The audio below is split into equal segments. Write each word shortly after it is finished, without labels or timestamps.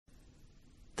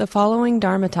The following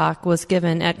Dharma talk was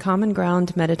given at Common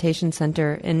Ground Meditation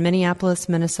Center in Minneapolis,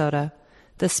 Minnesota.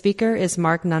 The speaker is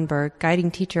Mark Nunberg, guiding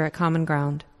teacher at Common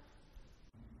Ground.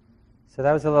 So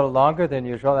that was a little longer than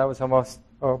usual. That was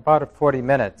about 40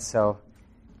 minutes. So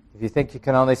if you think you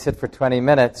can only sit for 20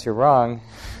 minutes, you're wrong.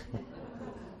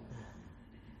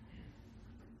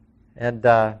 And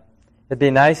it'd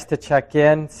be nice to check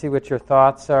in, see what your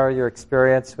thoughts are, your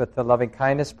experience with the loving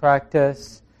kindness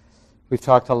practice. We've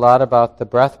talked a lot about the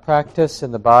breath practice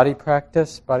and the body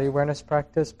practice, body awareness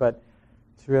practice, but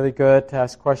it's really good to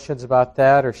ask questions about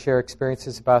that or share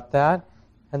experiences about that.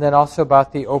 And then also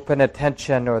about the open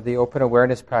attention or the open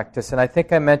awareness practice. And I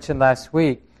think I mentioned last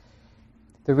week,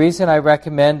 the reason I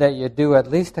recommend that you do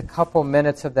at least a couple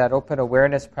minutes of that open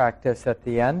awareness practice at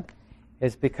the end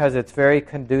is because it's very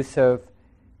conducive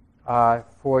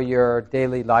for your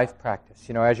daily life practice.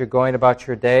 You know, as you're going about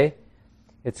your day,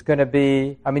 it's going to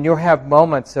be, you'll have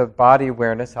moments of body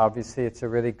awareness. Obviously, it's a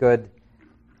really good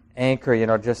anchor,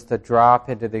 just to drop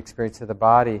into the experience of the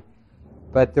body.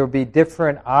 But there'll be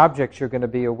different objects you're going to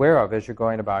be aware of as you're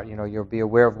going about. You'll be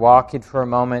aware of walking for a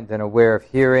moment, then aware of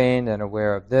hearing, then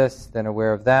aware of this, then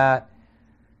aware of that.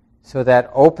 So that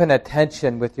open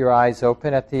attention with your eyes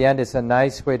open at the end is a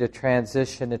nice way to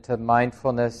transition into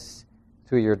mindfulness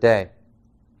through your day.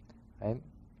 Right?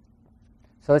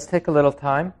 So let's take a little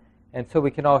time. And so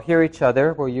we can all hear each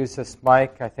other. We'll use this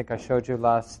mic. I think I showed you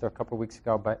a couple weeks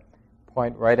ago, but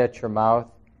point right at your mouth.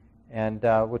 And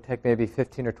we'll take maybe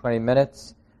 15 or 20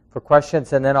 minutes for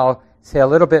questions, and then I'll say a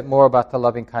little bit more about the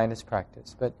loving kindness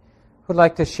practice. But who'd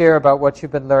like to share about what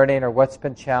you've been learning or what's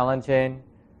been challenging?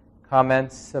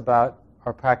 Comments about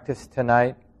our practice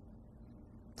tonight?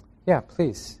 Yeah,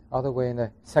 please. All the way in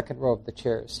the second row of the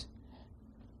chairs.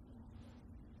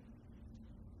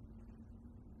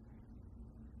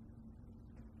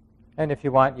 And if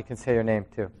you want, you can say your name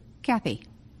too. Kathy.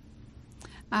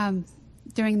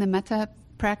 During the metta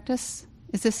practice,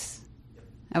 is this?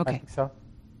 Okay. I think so.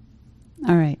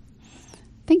 All right.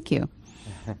 Thank you.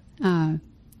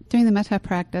 During the metta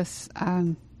practice,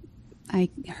 I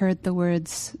heard the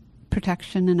words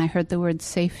protection and I heard the word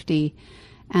safety.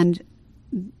 And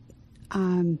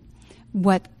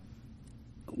what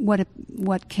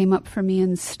came up for me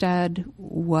instead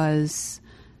was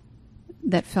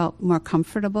that felt more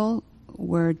comfortable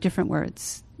were different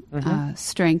words,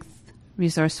 strength,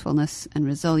 resourcefulness, and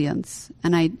resilience.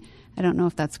 And I don't know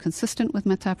if that's consistent with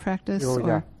metta practice.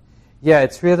 Yeah,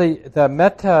 it's really the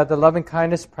metta, the loving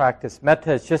kindness practice.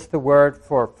 Metta is just the word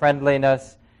for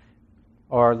friendliness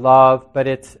or love, but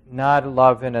it's not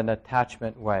love in an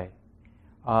attachment way.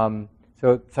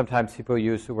 So sometimes people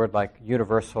use the word like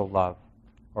universal love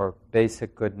or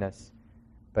basic goodness,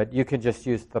 but you can just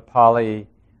use the Pali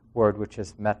word, which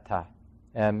is metta,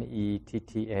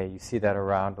 M-E-T-T-A. You see that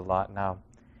around a lot now.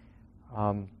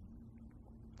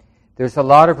 There's a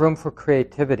lot of room for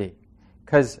creativity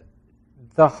because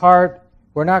the heart,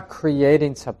 we're not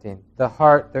creating something. The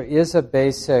heart, there is a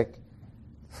basic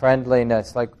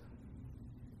friendliness. Like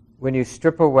when you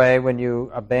strip away, when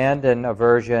you abandon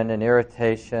aversion and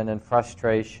irritation and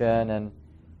frustration and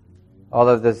all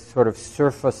of the sort of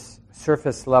surface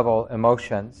level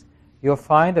emotions, you'll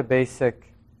find a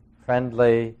basic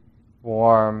friendly,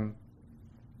 warm,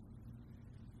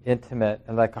 intimate,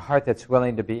 and like a heart that's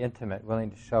willing to be intimate, willing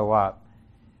to show up.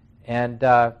 And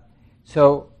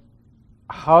so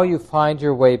how you find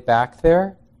your way back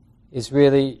there is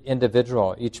really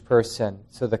individual, each person.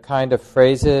 So the kind of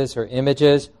phrases or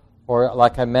images, or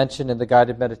like I mentioned in the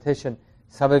guided meditation,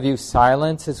 some of you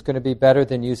silence is going to be better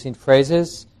than using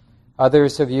phrases.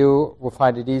 Others of you will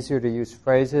find it easier to use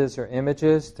phrases or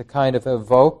images to kind of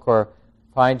evoke or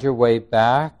find your way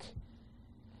back.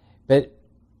 But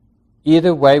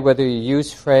either way, whether you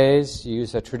use phrase, you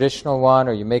use a traditional one,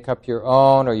 or you make up your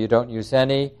own, or you don't use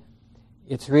any,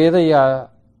 it's really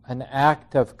an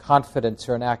act of confidence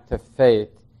or an act of faith.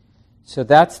 So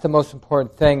that's the most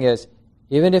important thing is,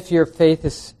 even if your faith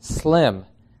is slim,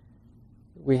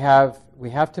 we have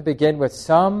to begin with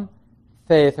some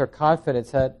faith or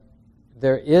confidence that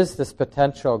there is this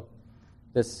potential,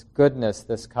 this goodness,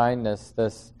 this kindness,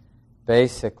 this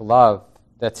basic love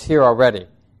that's here already,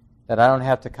 that I don't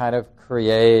have to kind of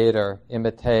create or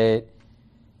imitate.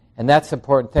 And that's the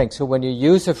important thing. So when you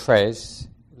use a phrase,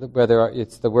 whether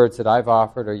it's the words that I've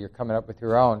offered or you're coming up with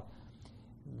your own,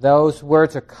 those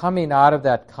words are coming out of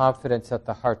that confidence that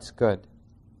the heart's good.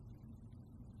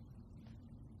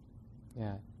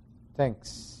 Yeah,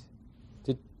 thanks.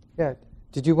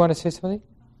 Did you want to say something?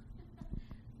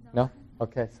 No?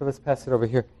 Okay, so let's pass it over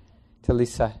here to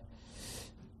Lisa.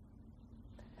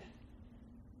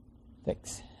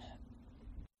 Thanks.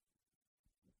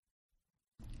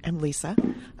 I'm Lisa.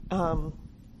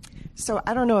 So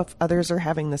I don't know if others are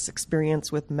having this experience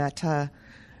with metta.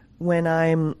 When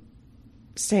I'm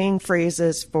saying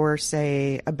phrases for,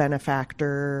 say, a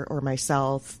benefactor or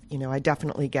myself, I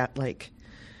definitely get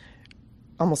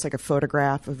almost like a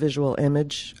photograph, a visual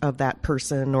image of that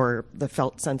person or the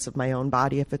felt sense of my own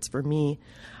body if it's for me.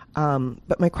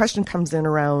 But my question comes in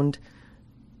around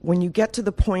when you get to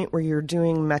the point where you're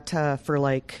doing metta for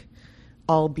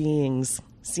all beings,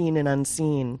 seen and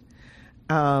unseen,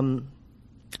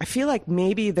 I feel like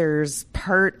maybe there's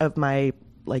part of my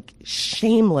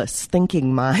shameless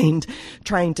thinking mind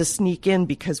trying to sneak in,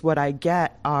 because what I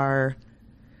get are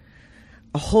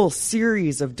a whole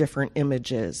series of different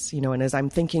images, and as I'm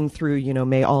thinking through,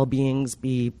 may all beings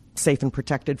be safe and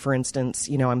protected, for instance,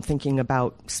 I'm thinking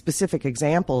about specific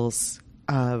examples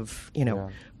of,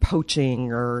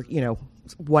 poaching or,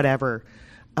 whatever.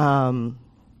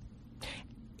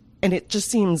 And it just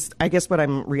seems, I guess what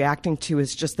I'm reacting to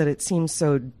is just that it seems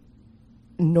so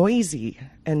noisy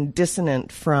and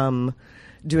dissonant from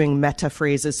doing metta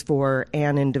phrases for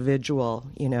an individual,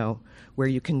 where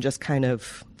you can just kind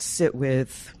of sit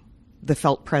with the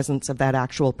felt presence of that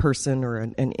actual person or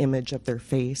an image of their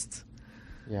face.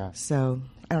 Yeah. So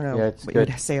I don't know what you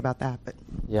would say about that, but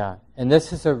yeah. And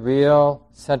this is a real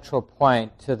central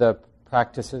point to the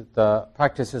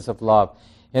practices of love.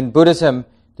 In Buddhism,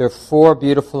 there are 4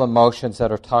 beautiful emotions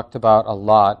that are talked about a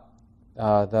lot.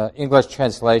 The English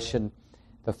translation,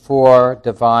 the 4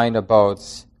 divine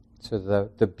abodes, so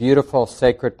the beautiful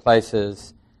sacred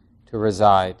places to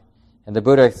reside. And the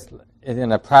Buddha,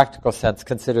 in a practical sense,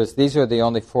 considers these are the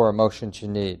only 4 emotions you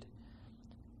need.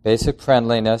 Basic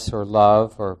friendliness or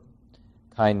love or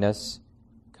kindness,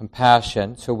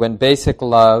 compassion. So when basic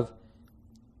love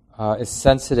is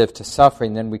sensitive to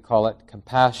suffering, then we call it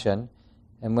compassion.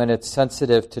 And when it's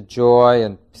sensitive to joy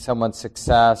and someone's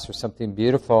success or something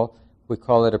beautiful, we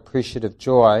call it appreciative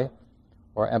joy,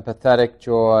 or empathetic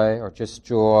joy, or just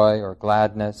joy, or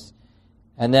gladness.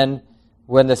 And then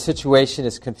when the situation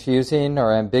is confusing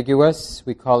or ambiguous,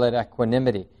 we call it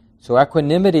equanimity. So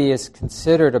equanimity is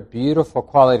considered a beautiful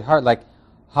quality of heart, like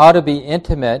how to be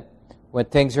intimate when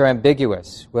things are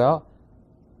ambiguous. Well,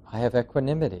 I have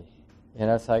equanimity.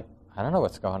 It's like, I don't know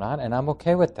what's going on, and I'm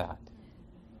okay with that.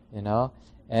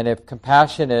 And if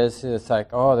compassion it's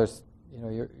like, oh, there's,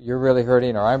 you're really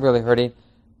hurting, or I'm really hurting,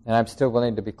 and I'm still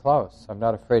willing to be close. I'm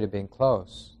not afraid of being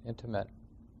close, intimate.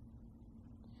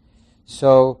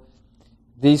 So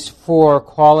these 4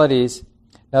 qualities.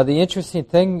 Now the interesting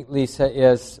thing, Lisa,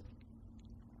 is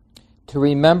to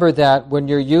remember that when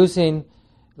you're using,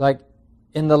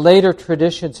 in the later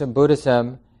traditions in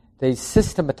Buddhism, they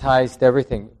systematized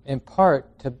everything, in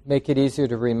part to make it easier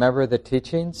to remember the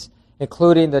teachings,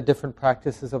 including the different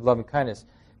practices of loving kindness.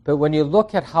 But when you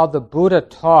look at how the Buddha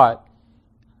taught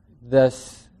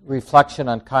this reflection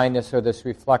on kindness or this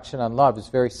reflection on love, it's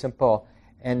very simple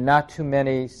and not too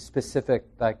many specific,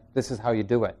 this is how you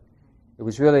do it. It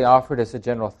was really offered as a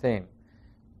general theme.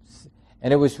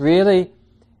 And it was really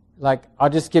I'll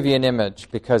just give you an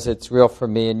image because it's real for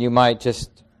me, and you might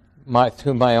just,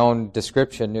 through my own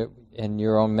description in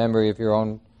your own memory of your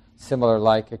own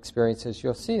similar experiences,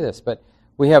 you'll see this. But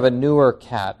we have a newer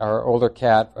cat. Our older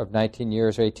cat of 19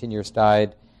 years or 18 years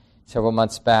died several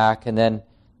months back. And then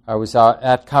I was out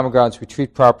at Common Grounds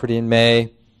retreat property in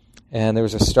May, and there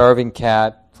was a starving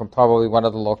cat from probably one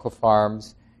of the local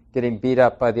farms getting beat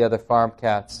up by the other farm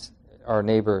cats, our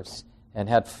neighbors, and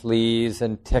had fleas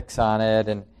and ticks on it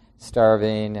and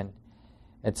starving.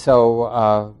 And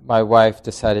so my wife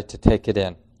decided to take it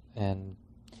in. And,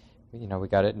 we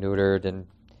got it neutered and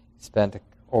spent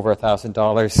over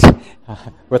 $1,000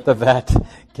 with the vet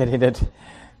getting it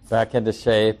back into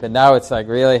shape. And now it's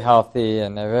really healthy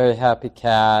and a very happy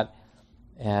cat.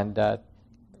 And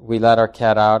we let our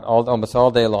cat out almost all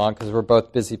day long because we're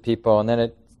both busy people. And then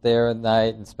it's there at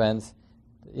night and spends,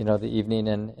 the evening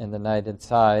and the night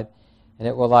inside. And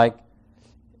it will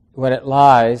when it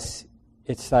lies,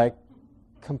 it's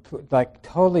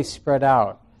totally spread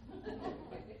out.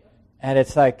 And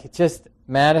it's just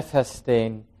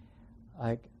manifesting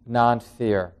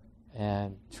non-fear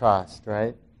and trust,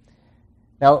 right?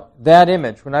 Now, that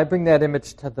image, when I bring that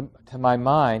image to my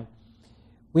mind,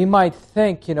 we might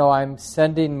think, I'm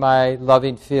sending my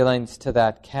loving feelings to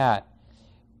that cat.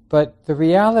 But the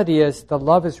reality is the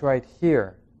love is right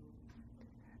here.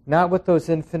 Not with those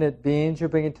infinite beings you're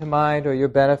bringing to mind, or your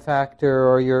benefactor,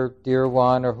 or your dear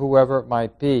one, or whoever it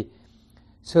might be.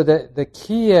 So the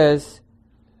key is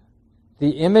the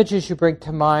images you bring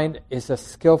to mind is a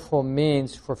skillful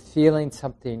means for feeling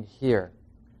something here.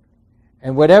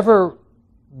 And whatever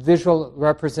visual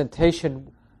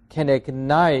representation can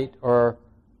ignite or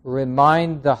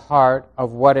remind the heart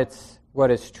of what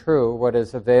is true, what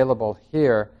is available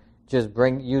here. Just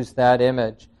use that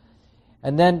image.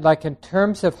 And then, like in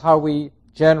terms of how we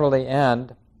generally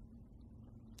end,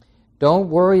 don't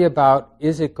worry about,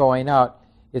 is it going out?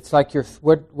 It's like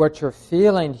what you're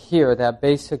feeling here, that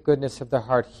basic goodness of the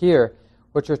heart here,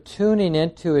 what you're tuning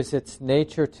into is its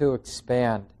nature to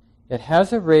expand. It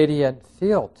has a radiant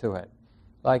feel to it,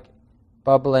 like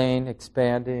bubbling,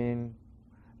 expanding,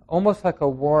 almost like a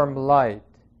warm light.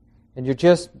 And you're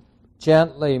just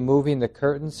gently moving the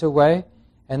curtains away,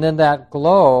 and then that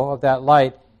glow of that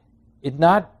light, it's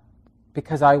not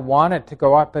because I want it to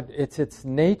go out, but it's its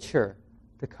nature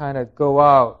to kind of go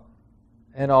out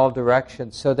in all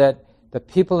directions, so that the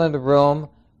people in the room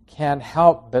can't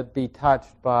help but be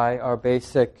touched by our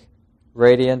basic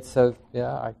radiance of,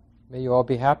 may you all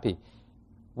be happy.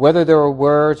 Whether there are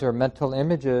words or mental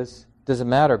images, doesn't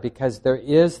matter, because there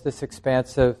is this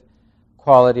expansive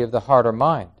quality of the heart or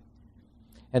mind.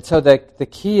 And so the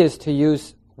key is to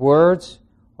use words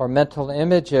or mental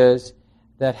images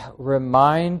that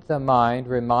remind the mind,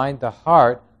 remind the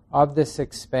heart of this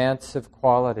expansive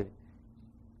quality.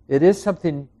 It is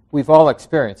something we've all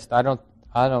experienced. I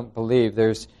don't believe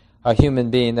there's a human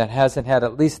being that hasn't had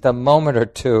at least a moment or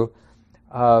two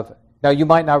of, now you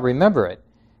might not remember it,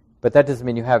 but that doesn't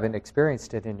mean you haven't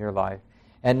experienced it in your life.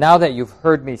 And now that you've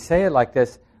heard me say it like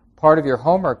this, part of your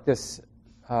homework this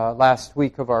last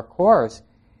week of our course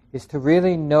is to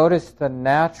really notice the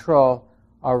natural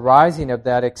arising of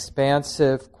that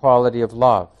expansive quality of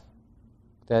love,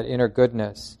 that inner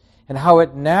goodness, and how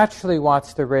it naturally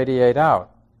wants to radiate out.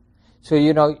 So,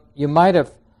 you might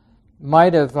have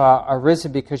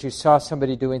arisen because you saw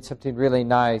somebody doing something really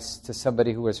nice to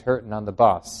somebody who was hurting on the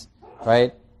bus,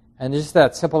 right? And just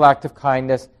that simple act of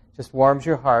kindness just warms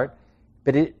your heart.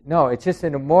 But it's just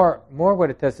in a more what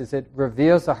it does is it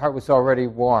reveals the heart was already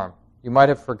warm. You might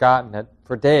have forgotten it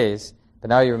for days, but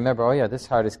now you remember, oh yeah, this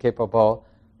heart is capable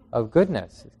of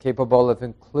goodness. It's capable of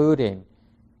including,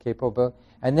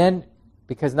 and then,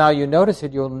 because now you notice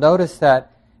it, you'll notice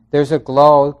that there's a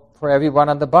glow for everyone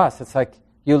on the bus. It's like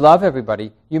you love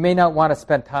everybody. You may not want to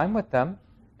spend time with them,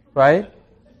 right?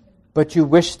 But you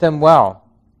wish them well.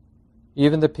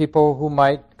 Even the people who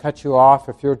might cut you off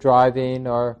if you're driving,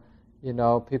 or,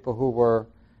 people who were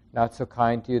not so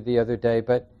kind to you the other day.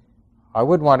 But I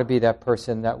wouldn't want to be that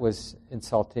person that was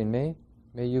insulting me.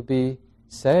 May you be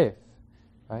safe,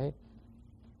 right?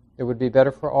 It would be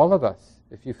better for all of us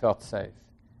if you felt safe,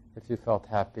 if you felt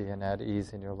happy and at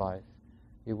ease in your life.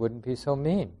 You wouldn't be so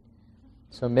mean.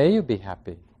 So may you be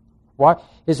happy. What?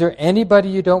 Is there anybody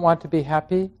you don't want to be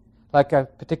happy? Like a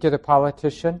particular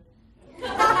politician?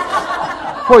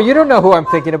 Well, you don't know who I'm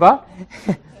thinking about.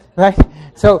 Right?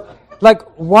 So,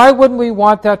 why wouldn't we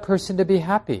want that person to be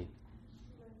happy?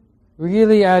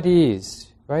 Really at ease,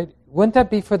 right? Wouldn't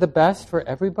that be for the best for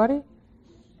everybody?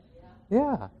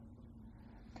 Yeah.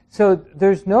 So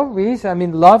there's no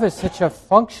reason. Love is such a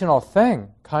functional thing.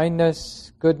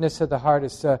 Kindness, goodness of the heart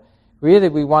is really,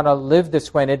 we want to live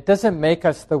this way. And it doesn't make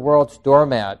us the world's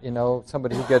doormat,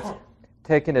 somebody who gets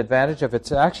taken advantage of.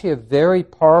 It's actually a very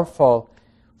powerful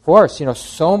force.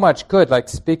 So much good, like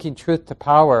speaking truth to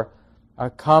power,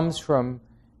 comes from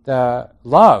the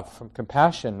love, from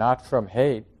compassion, not from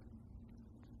hate.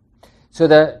 So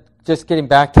that, just getting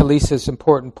back to Lisa's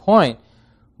important point,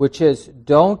 which is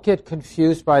don't get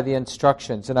confused by the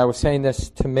instructions. And I was saying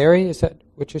this to Mary, is that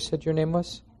what you said your name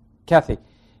was? Kathy.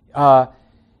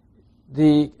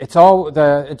 The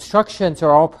instructions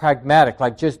are all pragmatic,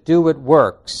 like just do what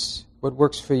works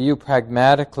for you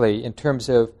pragmatically in terms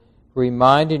of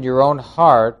reminding your own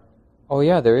heart, oh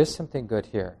yeah, there is something good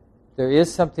here. There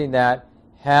is something that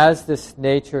has this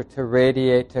nature to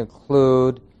radiate, to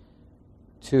include,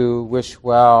 to wish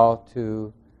well,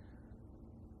 to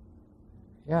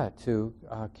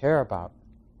care about.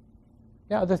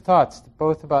 Yeah, other thoughts,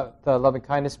 both about the loving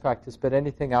kindness practice, but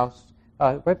anything else?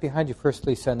 Right behind you first,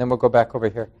 Lisa, and then we'll go back over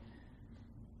here.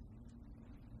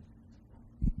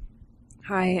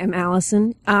 Hi, I'm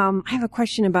Allison. I have a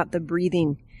question about the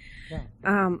breathing. Yeah.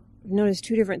 I've noticed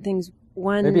two different things.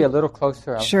 One, maybe a little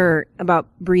closer. Allison. Sure, about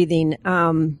breathing.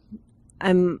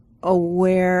 I'm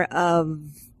aware of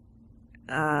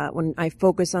when I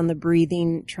focus on the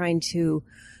breathing, trying to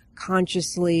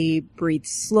consciously breathe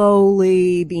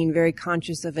slowly, being very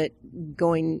conscious of it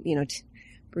going,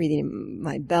 breathing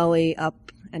my belly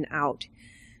up and out,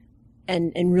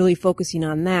 and really focusing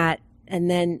on that. And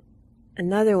then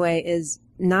another way is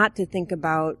not to think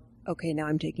about, okay, now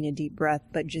I'm taking a deep breath,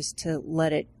 but just to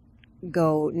let it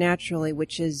go naturally,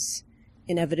 which is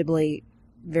inevitably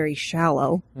very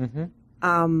shallow.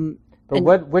 Mm-hmm.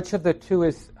 But which of the two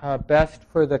is best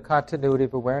for the continuity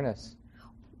of awareness?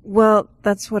 Well,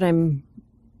 that's what I'm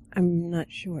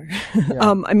not sure.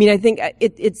 Yeah. I mean, I think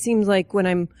it seems like when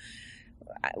I'm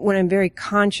very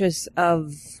conscious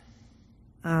of,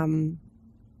 I'm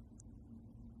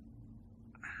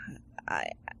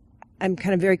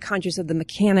kind of very conscious of the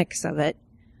mechanics of it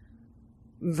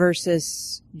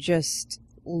versus just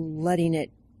letting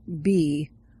it be.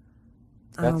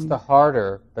 That's the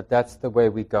harder, but that's the way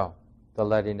we go, the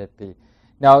letting it be.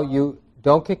 Now, you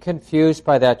don't get confused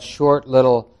by that short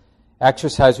little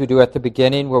exercise we do at the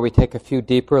beginning where we take a few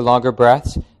deeper, longer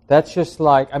breaths. That's just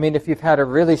like, I mean, if you've had a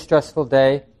really stressful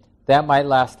day, that might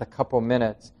last a couple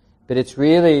minutes, but it's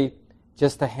really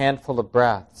just a handful of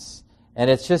breaths. And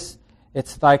it's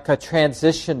like a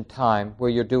transition time where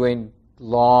you're doing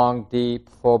long, deep,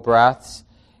 full breaths.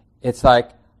 It's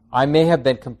like, I may have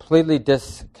been completely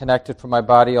disconnected from my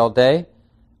body all day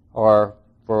or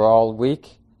for all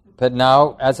week, but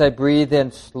now as I breathe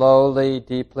in slowly,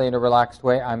 deeply, in a relaxed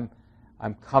way, I'm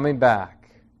coming back.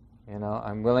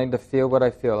 I'm willing to feel what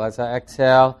I feel. As I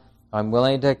exhale, I'm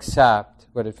willing to accept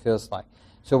what it feels like.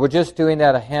 So we're just doing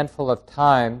that a handful of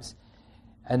times,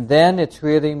 and then it's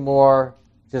really more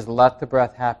just let the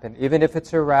breath happen. Even if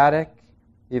it's erratic,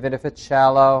 even if it's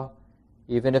shallow,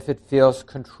 even if it feels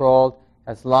controlled,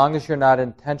 as long as you're not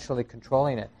intentionally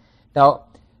controlling it. Now,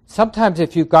 sometimes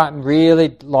if you've gotten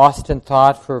really lost in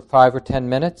thought for 5 or 10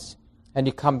 minutes and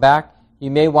you come back,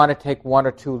 you may want to take 1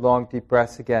 or 2 long, deep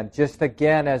breaths again. Just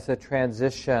again as a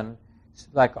transition,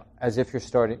 like as if you're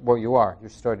starting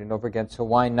over again. So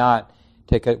why not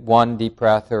take 1 deep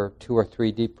breath or 2 or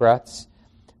 3 deep breaths?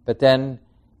 But then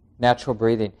natural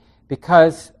breathing.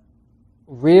 Because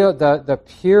the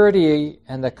purity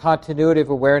and the continuity of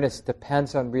awareness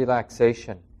depends on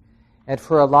relaxation. And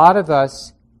for a lot of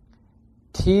us,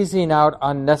 teasing out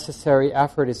unnecessary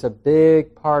effort is a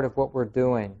big part of what we're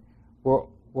doing.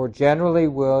 We're generally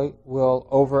will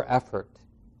over-effort.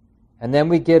 And then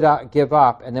we give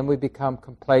up, and then we become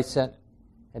complacent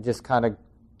and just kind of,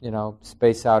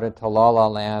 space out into la-la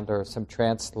land or some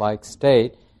trance-like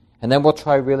state. And then we'll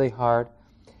try really hard.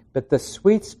 But the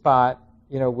sweet spot,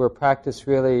 where practice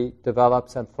really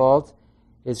develops and unfolds,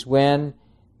 is when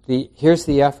here's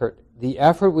the effort. The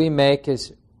effort we make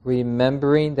is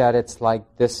remembering that it's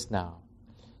like this now.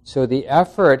 So the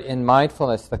effort in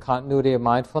mindfulness, the continuity of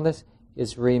mindfulness,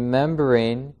 is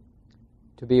remembering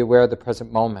to be aware of the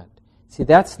present moment. See,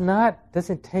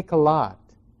 doesn't take a lot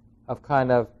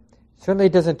of certainly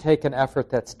doesn't take an effort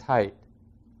that's tight.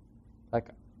 Like,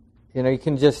 you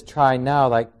can just try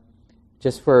now,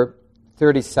 just for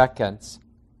 30 seconds,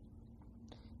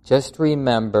 just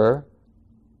remember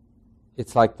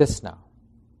it's like this now.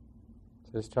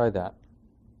 So just try that.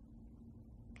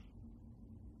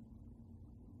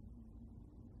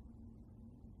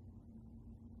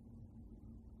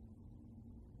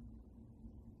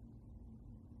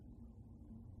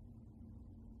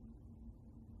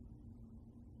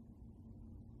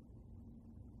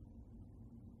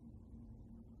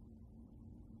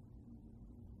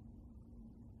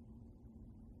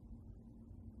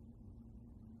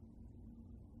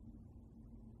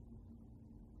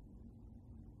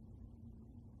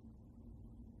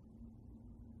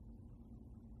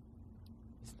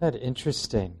 Isn't that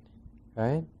interesting,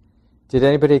 right? Did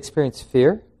anybody experience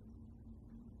fear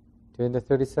during the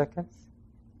 30 seconds?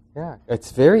 Yeah,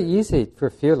 it's very easy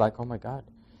for fear, like, oh my God,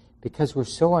 because we're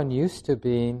so unused to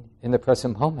being in the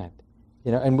present moment.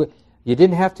 And you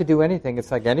didn't have to do anything. It's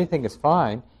like anything is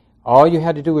fine. All you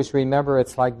had to do was remember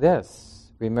it's like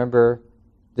this. Remember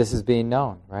this is being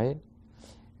known, right?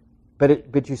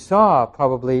 But you saw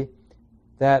probably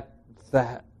that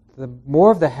the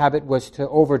more of the habit was to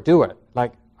overdo it.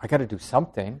 Like, I got to do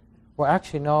something. Well,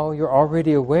 actually, no, you're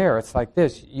already aware. It's like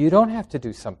this. You don't have to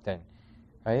do something,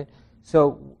 right?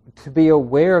 So to be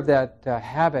aware of that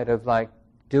habit of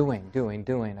doing.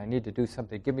 I need to do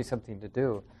something. Give me something to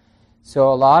do.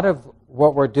 So a lot of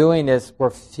what we're doing is we're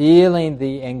feeling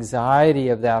the anxiety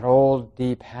of that old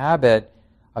deep habit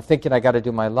of thinking I got to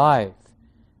do my life.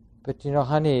 But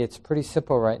honey, it's pretty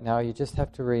simple right now. You just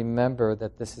have to remember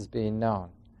that this is being known.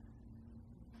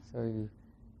 So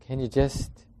can you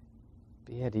just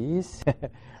be at ease?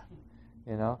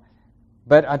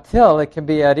 But until it can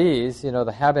be at ease,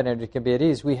 the habit energy can be at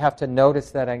ease, we have to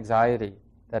notice that anxiety,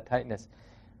 that tightness.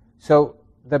 So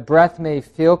the breath may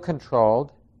feel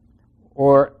controlled,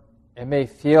 or it may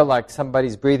feel like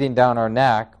somebody's breathing down our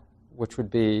neck, which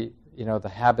would be, the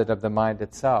habit of the mind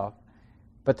itself.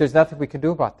 But there's nothing we can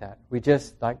do about that. We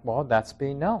just that's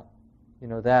being known.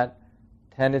 That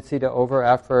tendency to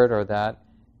over-effort or that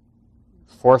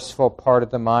forceful part of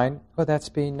the mind, that's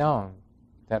being known.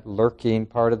 that lurking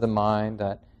part of the mind,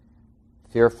 that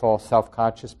fearful,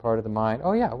 self-conscious part of the mind.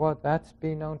 Oh yeah, well, that's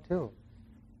being known too.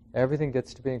 Everything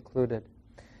gets to be included.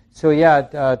 So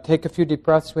yeah, take a few deep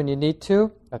breaths when you need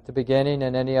to, at the beginning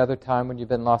and any other time when you've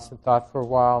been lost in thought for a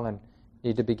while and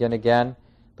need to begin again.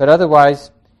 But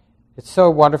otherwise, it's so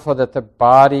wonderful that the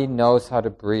body knows how to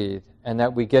breathe and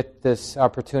that we get this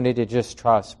opportunity to just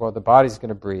trust, well, the body's going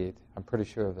to breathe. I'm pretty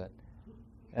sure of it.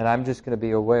 And I'm just going to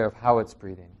be aware of how it's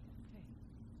breathing.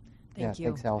 Thank you.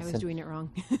 Thanks, Allison. I was doing it wrong.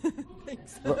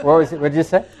 Thanks. What was it? What did you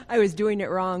say? I was doing it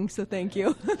wrong, so thank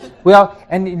you. Well,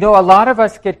 and a lot of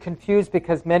us get confused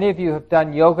because many of you have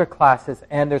done yoga classes,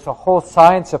 and there's a whole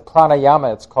science of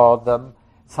pranayama. It's called the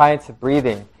science of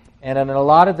breathing. And in a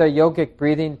lot of the yogic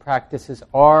breathing practices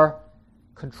are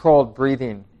controlled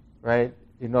breathing, right?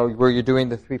 Where you're doing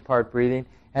the 3-part breathing.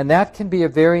 And that can be a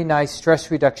very nice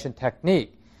stress reduction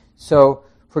technique. So,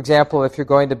 for example, if you're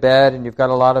going to bed and you've got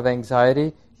a lot of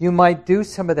anxiety, you might do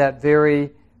some of that very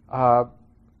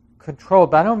controlled,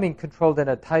 but I don't mean controlled in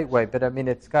a tight way, but I mean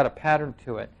it's got a pattern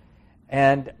to it.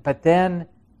 But then,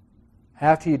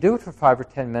 after you do it for 5 or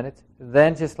 10 minutes,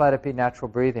 then just let it be natural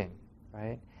breathing,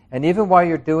 right? And even while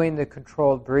you're doing the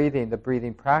controlled breathing, the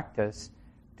breathing practice,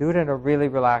 do it in a really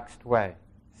relaxed way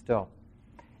still.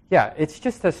 Yeah, it's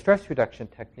just a stress reduction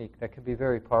technique that can be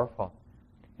very powerful.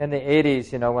 In the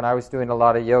 80s, when I was doing a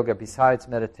lot of yoga, besides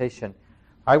meditation,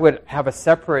 I would have a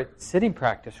separate sitting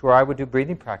practice where I would do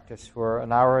breathing practice for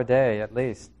an hour a day at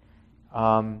least,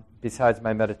 besides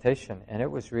my meditation. And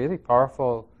it was really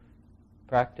powerful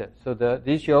practice. So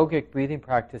these yogic breathing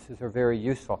practices are very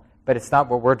useful, but it's not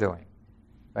what we're doing,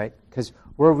 right? Because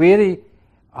we're really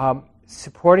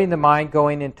supporting the mind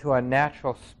going into a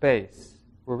natural space.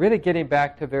 We're really getting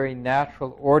back to a very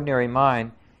natural, ordinary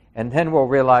mind, and then we'll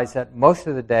realize that most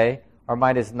of the day our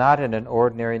mind is not in an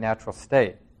ordinary, natural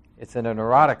state. It's in a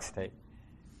neurotic state.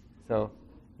 So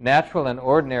natural and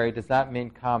ordinary does not mean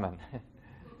common.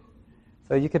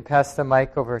 So you can pass the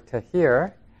mic over to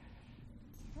here.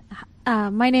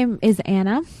 My name is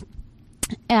Anna.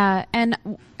 And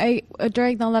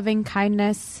during the loving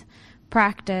kindness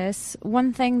practice,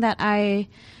 one thing that I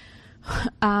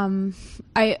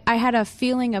had a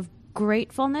feeling of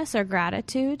gratefulness or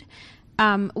gratitude,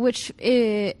 which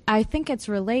I think it's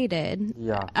related.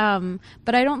 Yeah.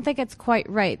 But I don't think it's quite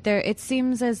right. It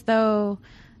seems as though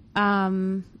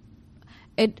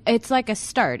it's like a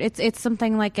start. It's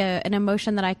something like an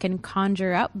emotion that I can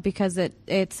conjure up because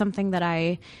it's something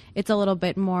that it's a little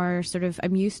bit more sort of,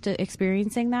 I'm used to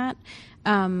experiencing that,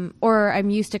 or I'm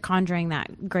used to conjuring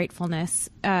that gratefulness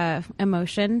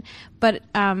emotion. But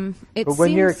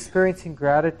when you're experiencing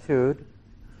gratitude,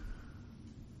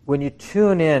 when you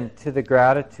tune in to the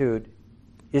gratitude,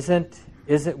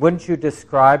 wouldn't you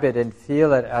describe it and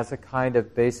feel it as a kind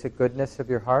of basic goodness of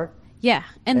your heart? Yeah,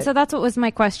 and so that's what was my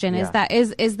question. Yeah.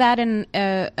 Is that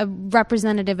a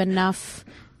representative enough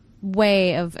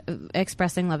way of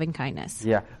expressing loving kindness?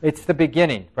 Yeah, it's the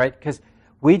beginning, right? Because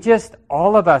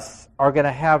all of us are going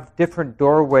to have different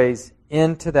doorways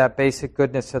into that basic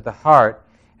goodness of the heart.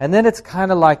 And then it's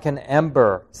kind of like an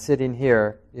ember sitting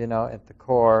here, at the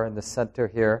core, in the center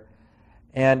here.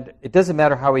 And it doesn't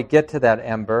matter how we get to that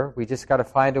ember. We just got to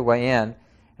find a way in.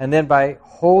 And then by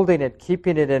holding it,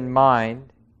 keeping it in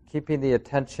mind, keeping the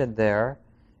attention there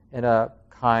in a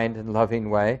kind and loving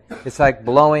way, it's like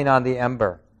blowing on the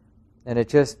ember. And it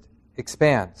just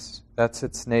expands. That's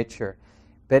its nature.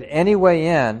 But any way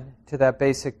in to that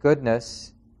basic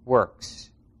goodness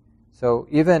works. So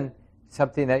even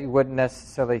something that you wouldn't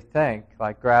necessarily think,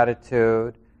 like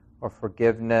gratitude or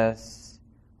forgiveness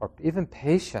or even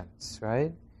patience,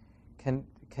 right, can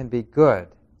be good.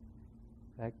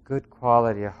 That good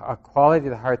quality, a quality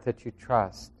of the heart that you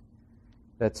trust,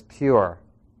 that's pure.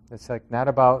 It's like not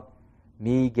about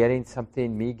me getting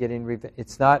something, me getting revenge.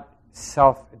 It's not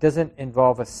it doesn't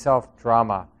involve a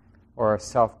self-drama or a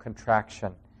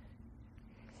self-contraction.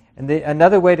 And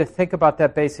another way to think about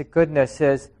that basic goodness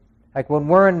is, like when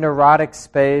we're in neurotic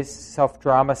space,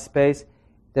 self-drama space,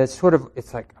 it's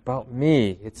like about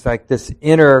me. It's like this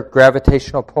inner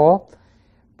gravitational pull.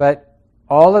 But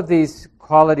all of these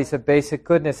qualities of basic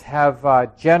goodness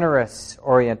have generous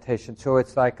orientation. So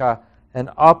it's like an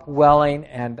upwelling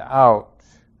and out,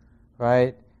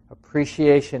 right?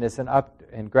 Appreciation is an up,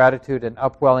 and gratitude an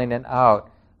upwelling and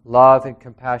out. Love and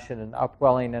compassion an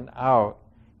upwelling and out.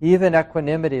 Even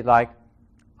equanimity, like,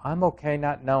 I'm okay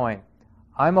not knowing.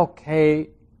 I'm okay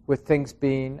with things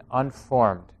being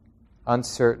unformed,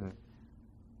 uncertain,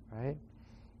 right?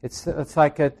 It's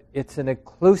like it's an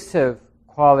inclusive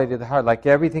quality of the heart, like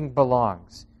everything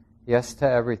belongs. Yes to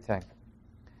everything.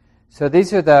 So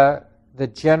these are the the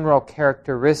general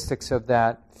characteristics of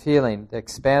that feeling, the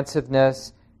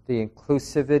expansiveness, the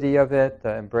inclusivity of it,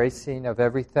 the embracing of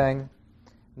everything.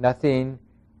 Nothing,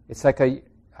 it's like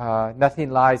nothing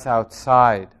lies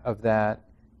outside of that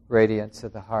radiance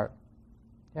of the heart.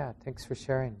 Yeah, thanks for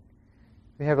sharing.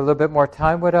 We have a little bit more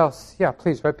time. What else? Yeah,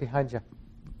 please, right behind you.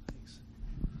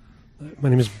 My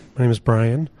name is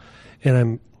Brian,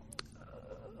 and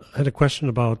I had a question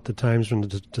about the times when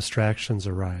the distractions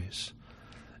arise.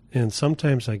 And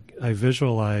sometimes I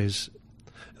visualize,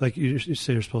 like you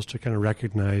say, you're supposed to kind of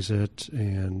recognize it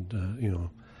and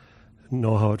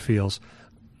know how it feels.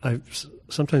 I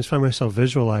sometimes find myself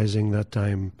visualizing that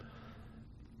I'm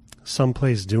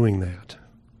someplace doing that,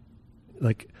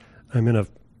 like I'm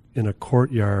in a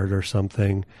courtyard or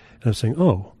something, and I'm saying,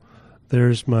 "Oh,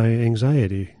 there's my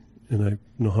anxiety," and I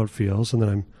know how it feels, and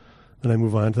then I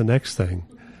move on to the next thing,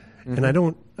 and I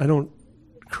don't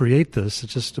create this; it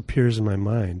just appears in my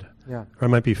mind. Yeah. Or I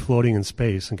might be floating in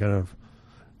space and kind of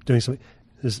doing something.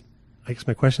 I guess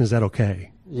my question is that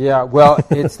okay? Yeah, well,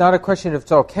 it's not a question if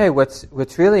it's okay. What's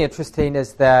really interesting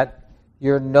is that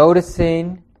you're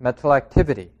noticing mental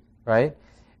activity, right?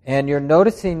 And you're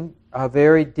noticing a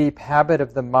very deep habit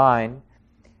of the mind.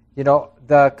 You know,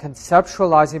 the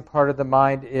conceptualizing part of the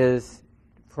mind is,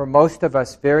 for most of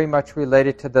us, very much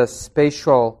related to the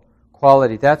spatial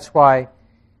quality. That's why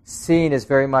seeing is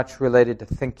very much related to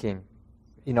thinking.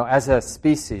 You know, as a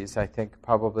species, I think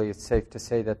probably it's safe to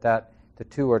say that the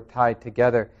two are tied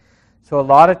together. So a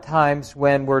lot of times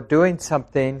when we're doing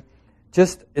something,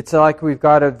 it's like we've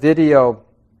got a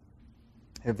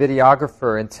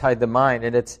videographer inside the mind,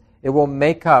 and it will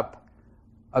make up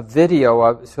a video,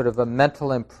 of sort of a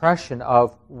mental impression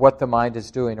of what the mind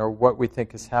is doing or what we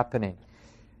think is happening.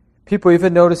 People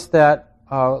even notice that,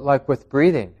 like with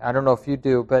breathing. I don't know if you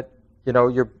do, but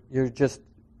you're just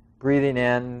breathing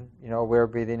in, aware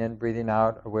of breathing in, breathing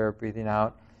out, aware of breathing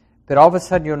out. But all of a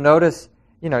sudden you'll notice,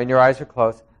 and your eyes are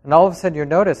closed, and all of a sudden you'll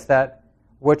notice that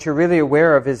what you're really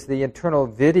aware of is the internal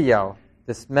video,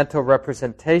 this mental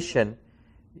representation.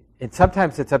 And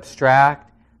sometimes it's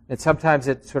abstract, and sometimes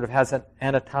it sort of has an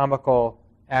anatomical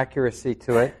accuracy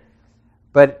to it,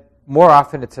 but more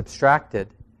often it's abstracted.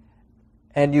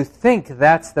 And you think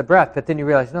that's the breath, but then you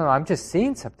realize, no, I'm just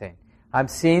seeing something. I'm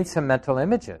seeing some mental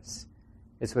images,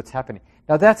 is what's happening.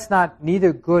 Now that's not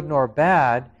neither good nor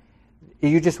bad.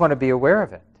 You just want to be aware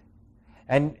of it.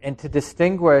 And to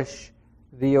distinguish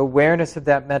the awareness of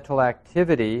that mental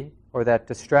activity or that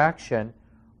distraction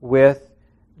with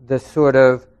the sort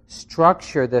of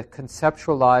structure the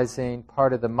conceptualizing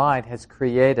part of the mind has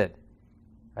created,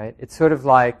 right? It's sort of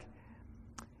like,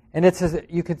 and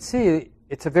you can see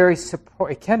it's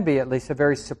it can be at least a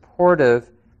very supportive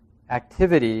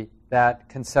activity, that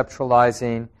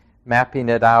conceptualizing, mapping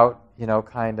it out,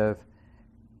 kind of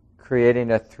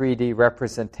creating a 3D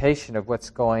representation of what's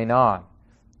going on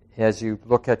as you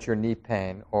look at your knee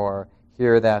pain or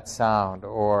hear that sound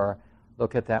or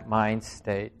look at that mind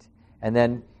state. And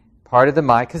then part of the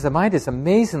mind, because the mind is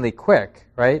amazingly quick,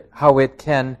 right? How it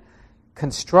can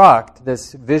construct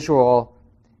this visual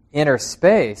inner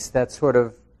space that sort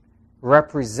of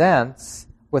represents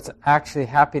what's actually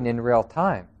happening in real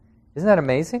time. Isn't that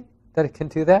amazing that it can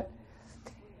do that?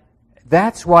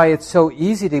 That's why it's so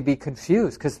easy to be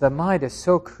confused, because the mind is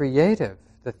so creative.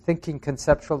 The thinking,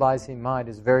 conceptualizing mind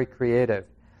is very creative.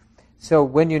 So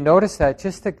when you notice that,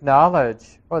 just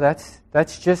acknowledge,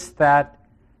 that's just that,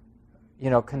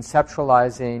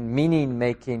 conceptualizing,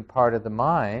 meaning-making part of the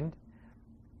mind,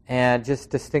 and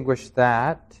just distinguish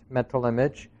that mental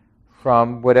image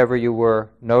from whatever you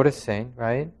were noticing,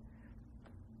 right?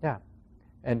 Yeah.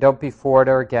 And don't be for it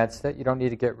or against it. You don't need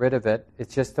to get rid of it.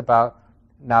 It's just about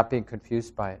not being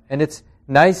confused by it. And it's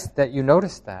nice that you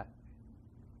notice that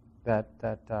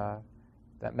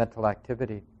mental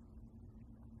activity.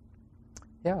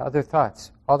 Yeah, other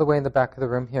thoughts? All the way in the back of the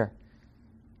room here,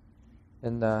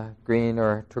 in the green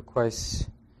or turquoise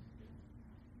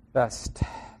vest.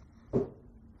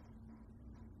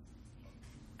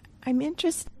 I'm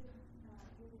interested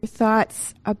in your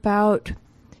thoughts about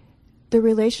the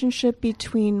relationship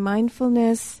between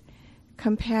mindfulness,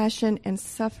 compassion, and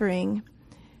suffering.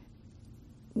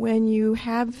 When you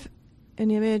have an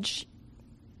image,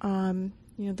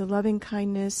 the loving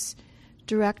kindness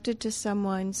directed to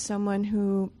someone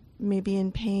who may be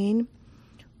in pain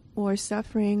or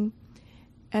suffering,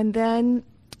 and then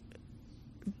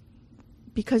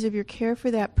because of your care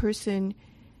for that person,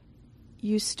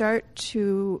 you start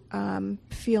to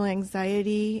feel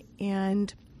anxiety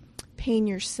and pain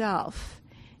yourself.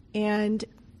 And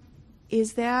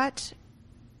is that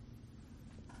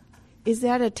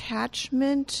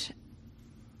attachment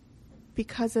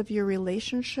because of your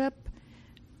relationship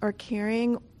or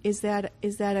caring? Is that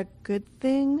a good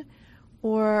thing,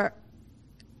 or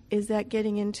is that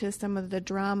getting into some of the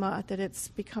drama, that it's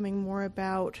becoming more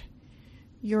about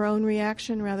your own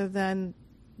reaction rather than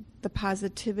the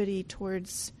positivity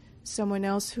towards someone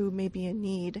else who may be in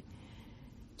need?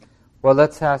 Well,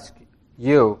 let's ask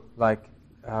you,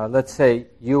 let's say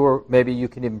you were, maybe you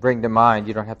can even bring to mind,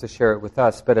 you don't have to share it with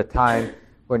us, but a time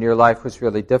when your life was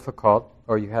really difficult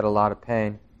or you had a lot of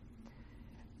pain.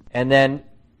 And then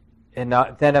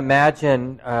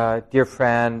imagine a dear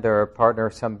friend or a partner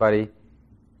or somebody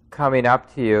coming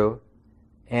up to you,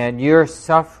 and your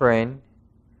suffering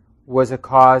was a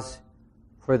cause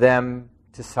for them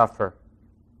to suffer.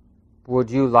 Would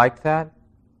you like that?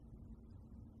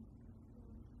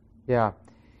 Yeah.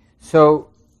 So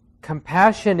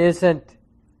compassion is a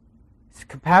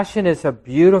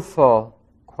beautiful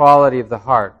quality of the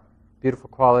heart, beautiful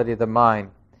quality of the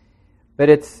mind. But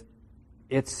it's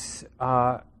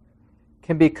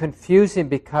can be confusing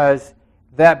because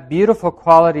that beautiful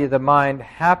quality of the mind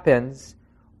happens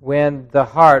when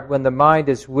the mind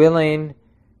is willing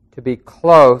to be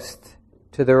close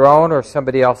to their own or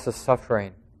somebody else's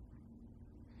suffering.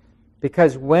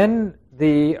 Because when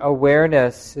the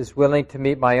awareness is willing to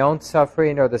meet my own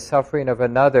suffering or the suffering of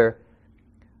another,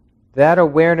 that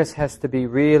awareness has to be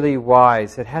really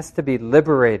wise. It has to be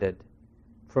liberated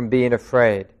from being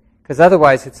afraid, because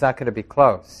otherwise it's not going to be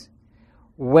close.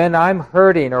 When I'm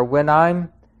hurting or when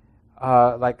I'm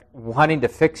wanting to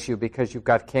fix you because you've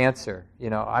got cancer,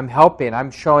 I'm helping, I'm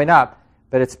showing up,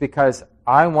 but it's because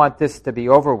I want this to be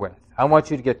over with. I want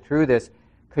you to get through this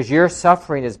because your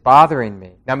suffering is bothering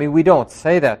me. I mean, we don't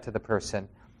say that to the person,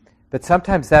 but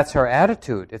sometimes that's our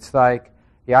attitude. It's like,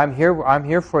 yeah, I'm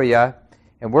here for you,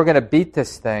 and we're going to beat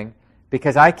this thing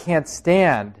because I can't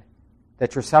stand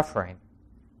that you're suffering.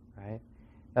 Right?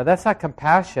 Now, that's not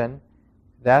compassion.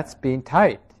 That's being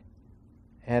tight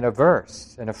and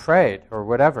averse and afraid or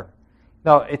whatever.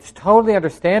 No, it's totally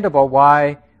understandable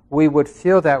why we would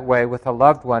feel that way with a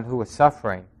loved one who is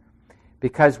suffering,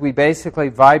 because we basically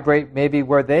vibrate maybe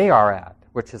where they are at,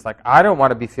 which is like, I don't want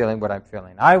to be feeling what I'm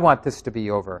feeling. I want this to be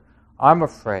over. I'm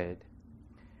afraid.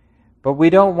 But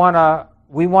we want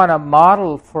to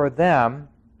model for them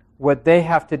what they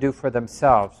have to do for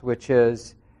themselves, which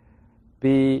is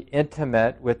be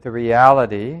intimate with the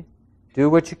reality. Do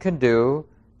what you can do,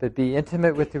 but be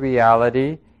intimate with the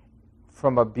reality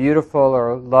from a beautiful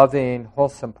or loving,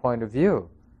 wholesome point of view.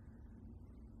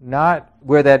 Not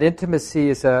where that intimacy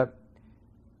is a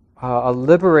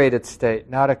liberated state,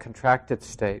 not a contracted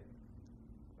state.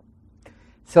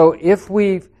 So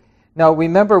now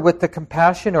remember, with the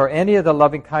compassion or any of the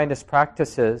loving kindness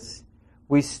practices,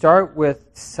 we start with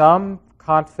some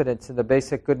confidence in the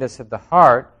basic goodness of the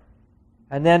heart,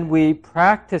 and then we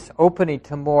practice opening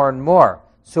to more and more.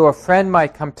 So a friend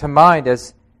might come to mind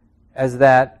as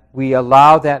that we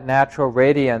allow that natural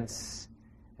radiance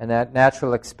and that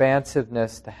natural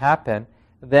expansiveness to happen.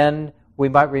 Then we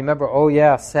might remember, oh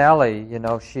yeah, Sally,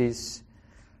 she's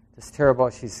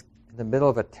in the middle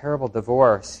of a terrible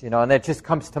divorce, and it just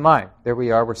comes to mind. There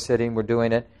we are, we're sitting, we're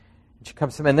doing it, and she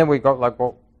comes to me, and then we go like,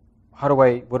 well,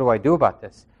 what do I do about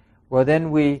this? Well,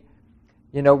 then we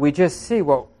just see,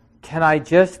 well, can I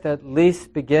just at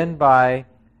least begin by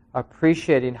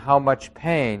appreciating how much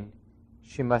pain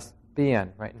she must be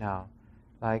in right now?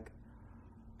 It's like,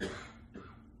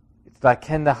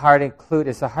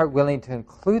 is the heart willing to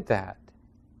include that?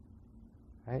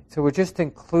 Right? So we're just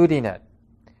including it.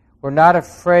 We're not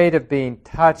afraid of being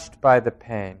touched by the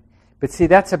pain. But see,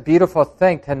 that's a beautiful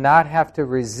thing, to not have to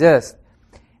resist.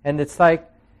 And it's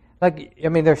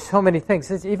there's so many things.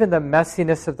 It's even the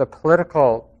messiness of the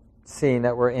political scene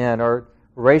that we're in, or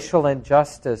racial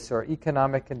injustice, or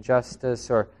economic injustice,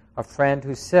 or a friend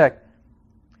who's sick.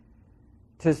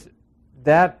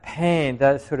 That pain,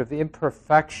 that sort of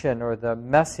imperfection or the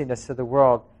messiness of the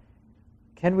world,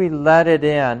 can we let it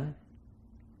in?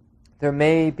 There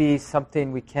may be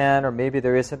something we can, or maybe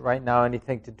there isn't right now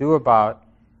anything to do about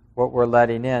what we're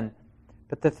letting in.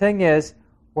 But the thing is,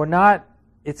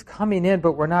 it's coming in,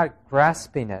 but we're not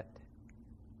grasping it.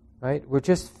 Right? We're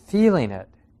just feeling it.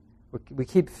 We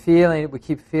keep feeling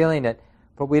it,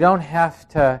 but we don't have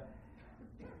to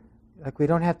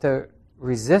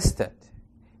resist it.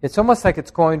 It's almost like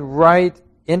it's going right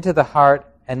into the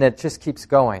heart, and it just keeps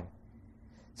going.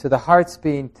 So the heart's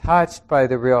being touched by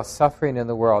the real suffering in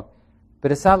the world,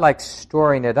 but it's not like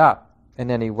storing it up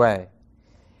in any way.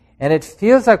 And it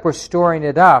feels like we're storing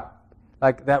it up,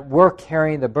 like that we're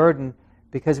carrying the burden,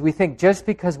 because we think just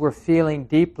because we're feeling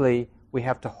deeply, we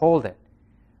have to hold it.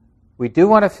 We do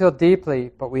want to feel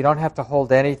deeply, but we don't have to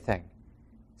hold anything.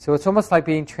 So it's almost like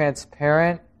being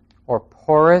transparent or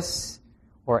porous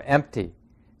or empty.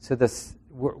 So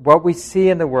what we see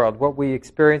in the world, what we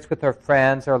experience with our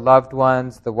friends, our loved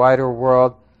ones, the wider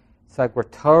world, it's like we're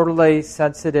totally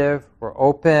sensitive, we're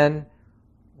open,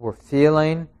 we're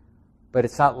feeling, but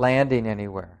it's not landing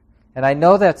anywhere. And I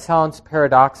know that sounds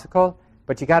paradoxical,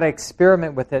 but you got to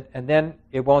experiment with it, and then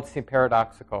it won't seem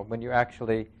paradoxical when you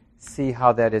actually see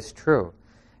how that is true.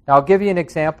 Now, I'll give you an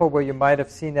example where you might have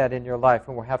seen that in your life,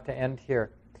 and we'll have to end here.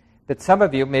 That some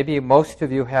of you, maybe most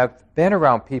of you, have been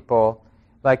around people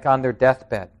like on their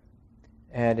deathbed.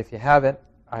 And if you haven't,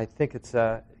 I think it's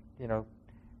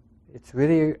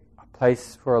really a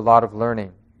place for a lot of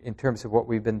learning in terms of what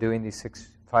we've been doing these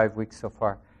 5 weeks so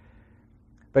far.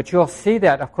 But you'll see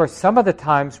that, of course, some of the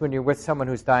times when you're with someone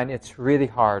who's dying, it's really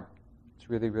hard. It's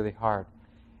really, really hard.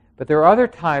 But there are other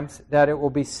times that it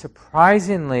will be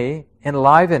surprisingly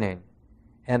enlivening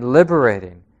and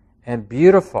liberating and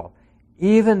beautiful,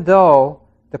 even though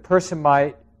the person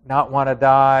might not want to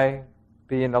die,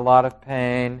 be in a lot of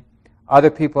pain.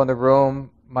 Other people in the room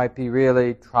might be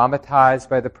really traumatized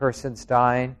by the person's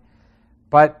dying.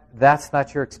 But that's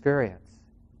not your experience.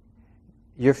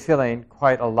 You're feeling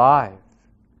quite alive.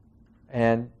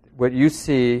 And what you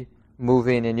see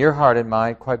moving in your heart and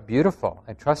mind, quite beautiful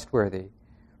and trustworthy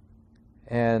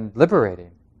and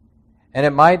liberating. And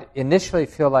it might initially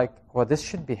feel like, well, this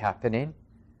shouldn't be happening.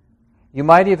 You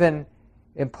might even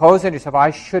impose on yourself,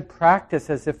 I should practice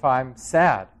as if I'm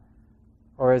sad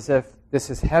or as if this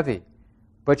is heavy.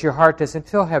 But your heart doesn't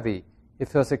feel heavy. It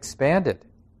feels expanded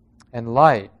and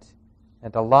light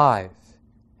and alive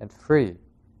and free.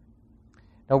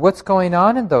 Now, what's going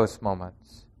on in those moments?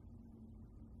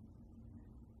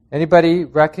 Anybody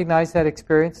recognize that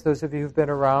experience? Those of you who've been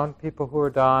around people who are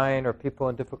dying or people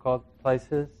in difficult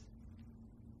places?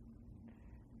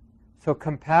 So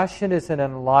compassion is an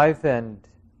enlivened,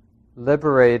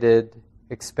 liberated,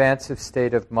 expansive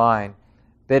state of mind.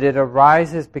 But it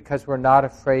arises because we're not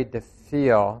afraid to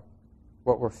feel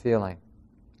what we're feeling,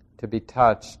 to be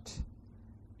touched,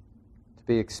 to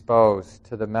be exposed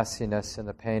to the messiness and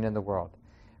the pain in the world.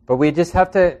 But we just have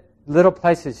to, little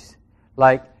places,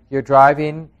 like you're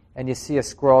driving and you see a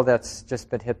squirrel that's just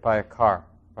been hit by a car,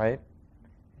 right?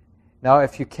 Now,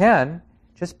 if you can,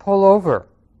 just pull over,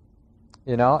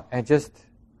 and just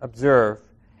observe.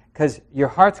 Because your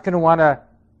heart's going to want to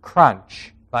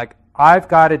crunch. Like, I've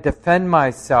got to defend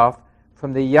myself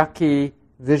from the yucky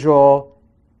visual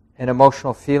and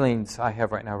emotional feelings I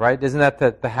have right now, right? Isn't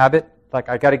that the habit? Like,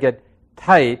 I got to get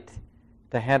tight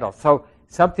to handle. So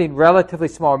something relatively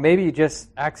small, maybe you just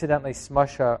accidentally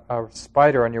smush a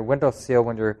spider on your windowsill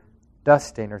when you're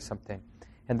dusting or something.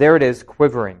 And there it is,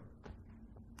 quivering.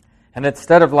 And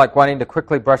instead of like wanting to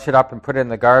quickly brush it up and put it in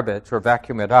the garbage or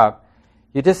vacuum it up,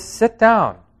 you just sit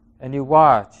down and you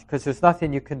watch, because there's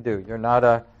nothing you can do. You're not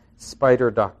a spider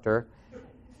doctor.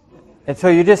 And so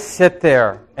you just sit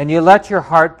there and you let your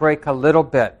heart break a little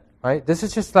bit, right? This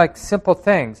is just like simple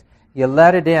things. You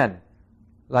let it in,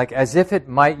 like as if it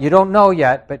might, you don't know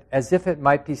yet, but as if it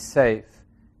might be safe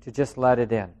to just let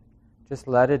it in. Just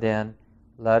let it in,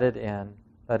 let it in,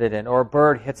 let it in. Or a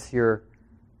bird hits your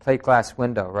plate glass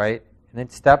window, right? And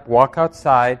then walk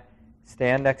outside,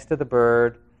 stand next to the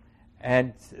bird,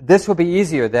 and this will be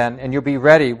easier then, and you'll be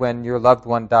ready when your loved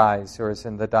one dies or is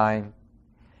in the dying.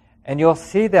 And you'll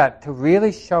see that to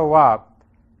really show up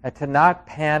and to not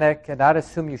panic and not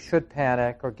assume you should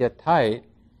panic or get tight,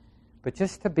 but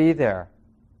just to be there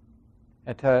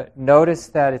and to notice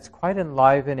that it's quite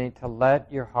enlivening to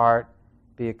let your heart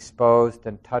be exposed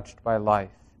and touched by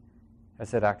life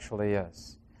as it actually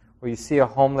is. Or you see a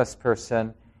homeless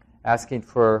person asking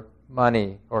for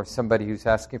money, or somebody who's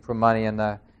asking for money in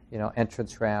the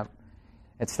entrance ramp.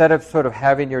 Instead of sort of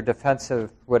having your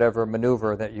defensive whatever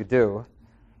maneuver that you do,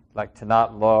 like to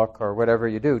not look or whatever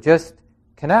you do, just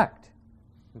connect.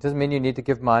 It doesn't mean you need to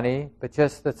give money, but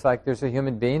just it's like there's a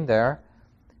human being there.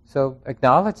 So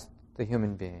acknowledge the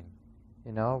human being.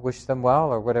 Wish them well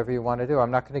or whatever you want to do. I'm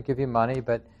not going to give you money,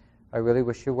 but I really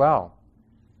wish you well.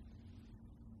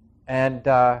 And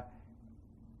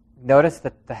notice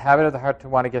that the habit of the heart to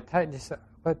want to get tight. And just say,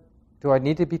 but do I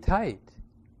need to be tight?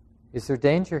 Is there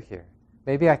danger here?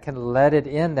 Maybe I can let it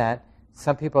in that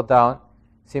some people don't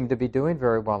seem to be doing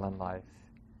very well in life.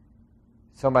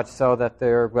 So much so that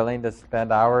they're willing to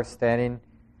spend hours standing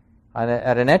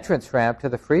at an entrance ramp to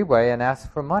the freeway and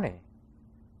ask for money.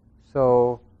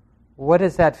 So what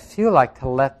does that feel like to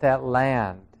let that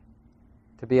land,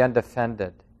 to be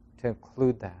undefended, to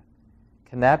include that?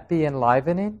 Can that be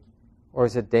enlivening, or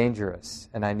is it dangerous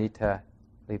and I need to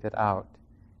leave it out?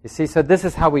 You see, so this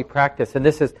is how we practice, and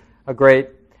this is a great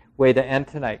way to end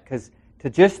tonight, because to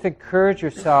just encourage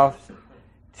yourself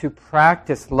to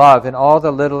practice love in all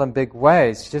the little and big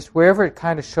ways, just wherever it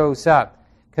kind of shows up.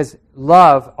 Because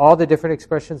love, all the different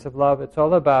expressions of love, it's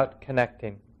all about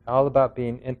connecting, all about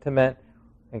being intimate,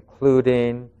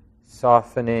 including,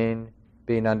 softening,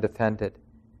 being undefended.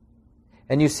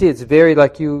 And you see, it's very,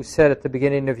 like you said at the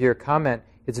beginning of your comment,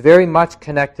 it's very much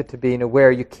connected to being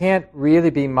aware. You can't really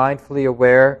be mindfully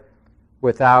aware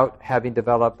without having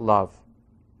developed love,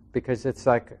 because it's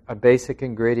like a basic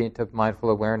ingredient of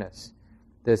mindful awareness,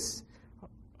 this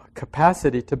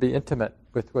capacity to be intimate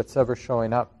with what's ever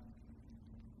showing up.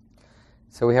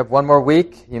 So we have one more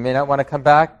week. You may not want to come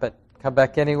back, but come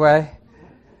back anyway.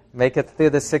 Make it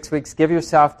through the 6 weeks. Give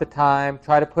yourself the time.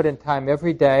 Try to put in time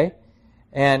every day.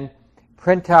 And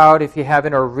print out, if you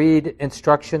haven't, or read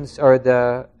instructions or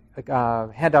the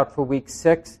handout for week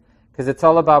 6, because it's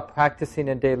all about practicing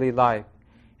in daily life.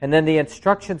 And then the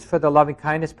instructions for the loving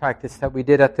kindness practice that we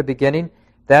did at the beginning,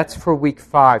 that's for week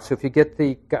 5. So if you get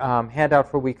the handout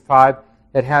for week 5,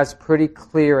 it has pretty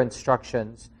clear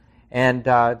instructions. And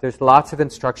there's lots of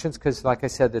instructions because, like I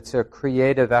said, it's a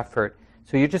creative effort.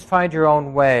 So you just find your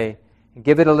own way and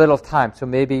give it a little time. So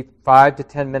maybe 5 to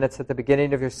 10 minutes at the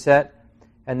beginning of your set,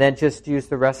 and then just use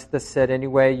the rest of the set any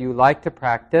way you like to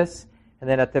practice. And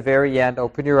then at the very end,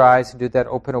 open your eyes and do that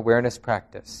open awareness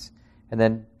practice. And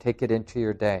then take it into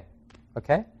your day.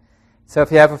 Okay? So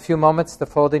if you have a few moments, the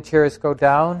folding chairs go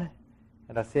down.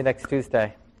 And I'll see you next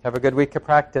Tuesday. Have a good week of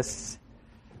practice.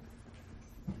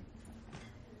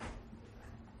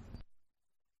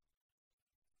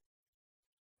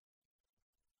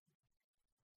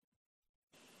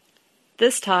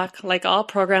 This talk, like all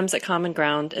programs at Common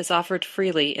Ground, is offered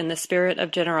freely in the spirit of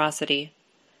generosity.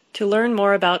 To learn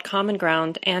more about Common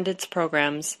Ground and its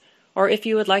programs, or if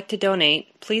you would like to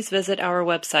donate, please visit our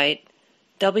website,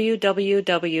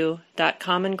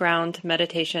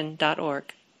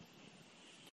 www.commongroundmeditation.org.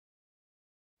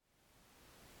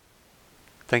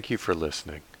 Thank you for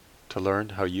listening. To learn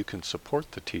how you can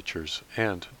support the teachers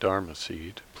and Dharma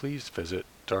Seed, please visit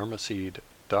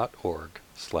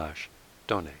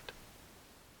dharmaseed.org/donate.